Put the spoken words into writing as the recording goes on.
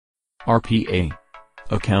RPA.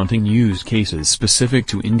 Accounting use cases specific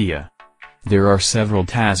to India. There are several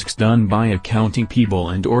tasks done by accounting people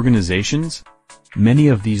and organizations. Many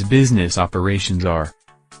of these business operations are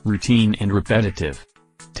routine and repetitive.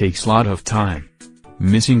 Takes lot of time.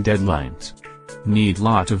 Missing deadlines. Need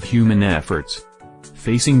lot of human efforts.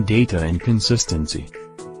 Facing data inconsistency.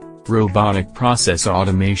 Robotic Process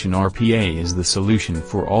Automation (RPA) is the solution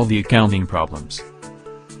for all the accounting problems.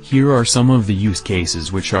 Here are some of the use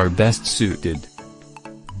cases which are best suited.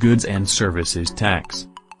 Goods and services tax.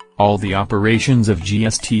 All the operations of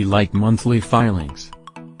GST like monthly filings.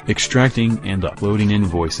 Extracting and uploading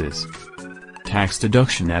invoices. Tax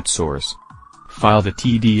deduction at source. File the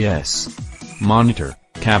TDS. Monitor,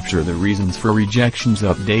 capture the reasons for rejections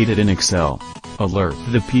updated in Excel. Alert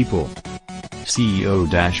the people. CEO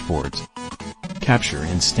dashboards. Capture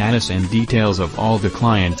and status and details of all the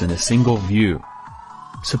clients in a single view.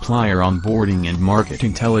 Supplier onboarding and market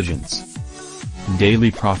intelligence.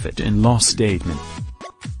 Daily profit and loss statement.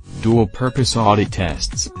 Dual-purpose audit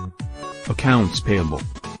tests. Accounts payable.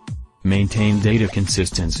 Maintain data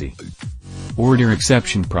consistency. Order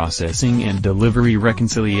exception processing and delivery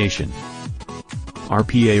reconciliation.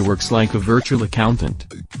 RPA works like a virtual accountant.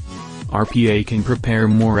 RPA can prepare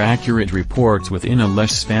more accurate reports within a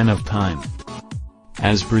less span of time.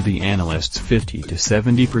 As per the analysts, 50 to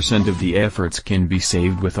 70% of the efforts can be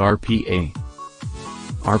saved with RPA.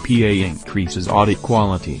 RPA increases audit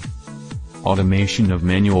quality. Automation of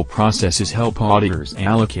manual processes help auditors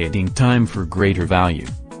allocating time for greater value.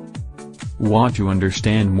 Want to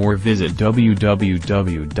understand more? Visit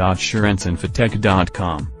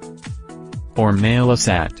www.surenceinfotech.com or mail us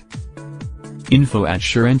at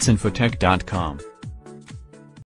info@surenceinfotech.com.